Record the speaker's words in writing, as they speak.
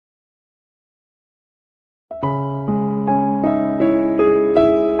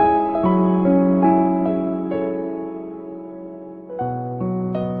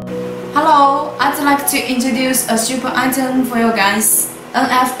I'd like to introduce a super item for you guys,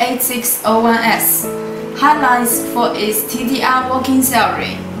 NF-8601S, highlights for its TDR working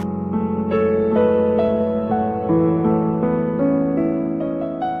theory.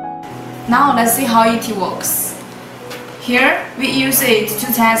 Now let's see how it works. Here we use it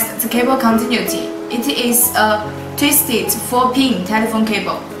to test the cable continuity. It is a twisted 4-pin telephone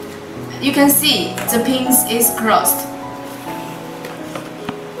cable. You can see the pins is crossed.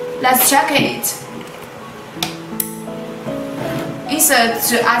 Let's check it. Insert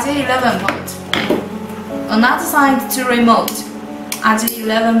to RJ11 port. Another side to remote,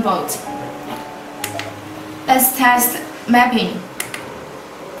 RJ11 port. Let's test mapping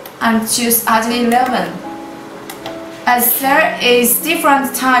and choose RJ11. As there is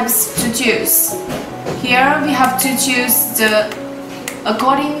different types to choose. Here we have to choose the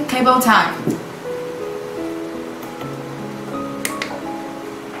according cable type.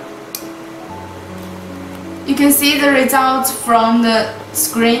 You can see the result from the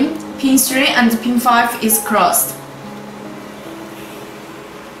screen. Pin 3 and pin 5 is crossed.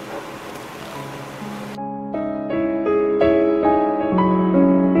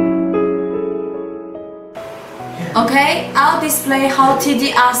 Okay, I'll display how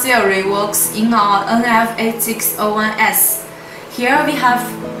TDR theory works in our NF-8601S. Here we have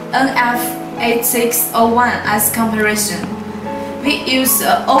NF-8601S comparison. We use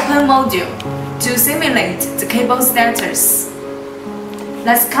an open module to simulate the cable status.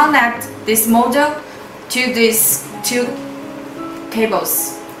 Let's connect this module to these two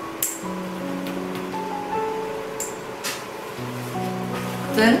cables.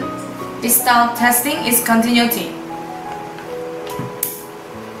 Then we start testing its continuity.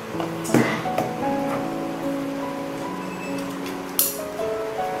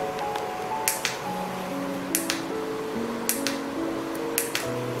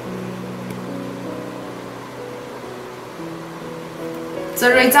 The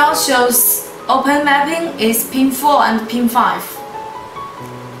result shows open mapping is pin 4 and pin 5.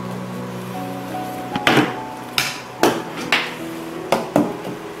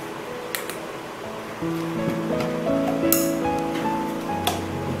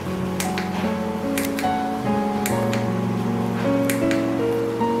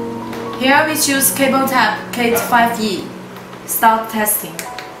 Here we choose cable type K5E. Start testing.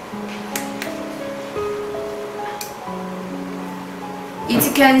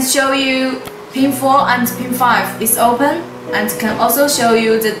 It can show you pin 4 and pin 5 is open, and can also show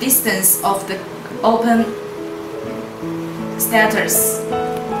you the distance of the open status.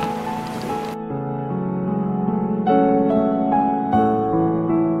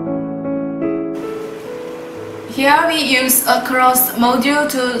 Here we use a crossed module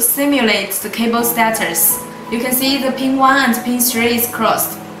to simulate the cable status. You can see the pin 1 and pin 3 is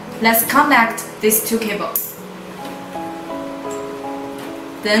crossed. Let's connect these two cables.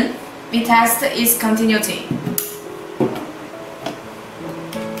 Then we test its continuity.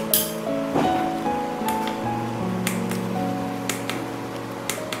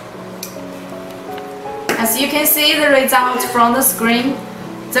 As you can see the result from the screen,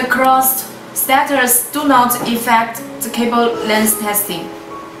 the crossed status do not affect the cable length testing.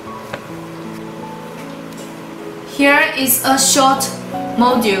 Here is a short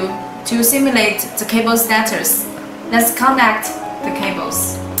module to simulate the cable status. Let's connect the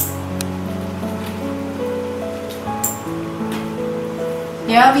cables.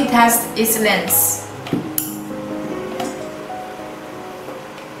 Here we test its length.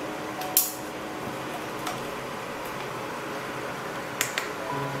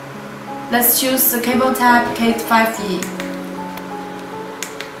 Let's choose the cable type K5E.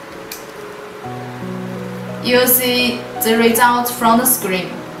 You'll see the result from the screen.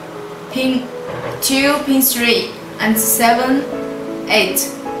 Pin 2, pin 3, and 7, 8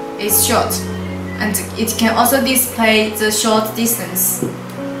 is short, and it can also display the short distance.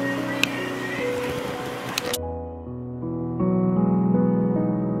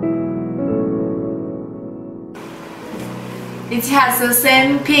 It has the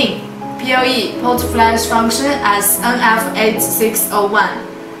same pin, POE, port flash function as NF-8601.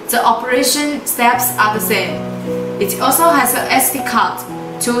 The operation steps are the same. It also has an SD card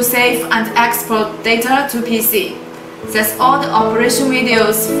to save and export data to PC. That's all the operation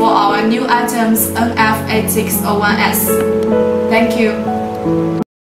videos for our new items NF-8601S. Thank you.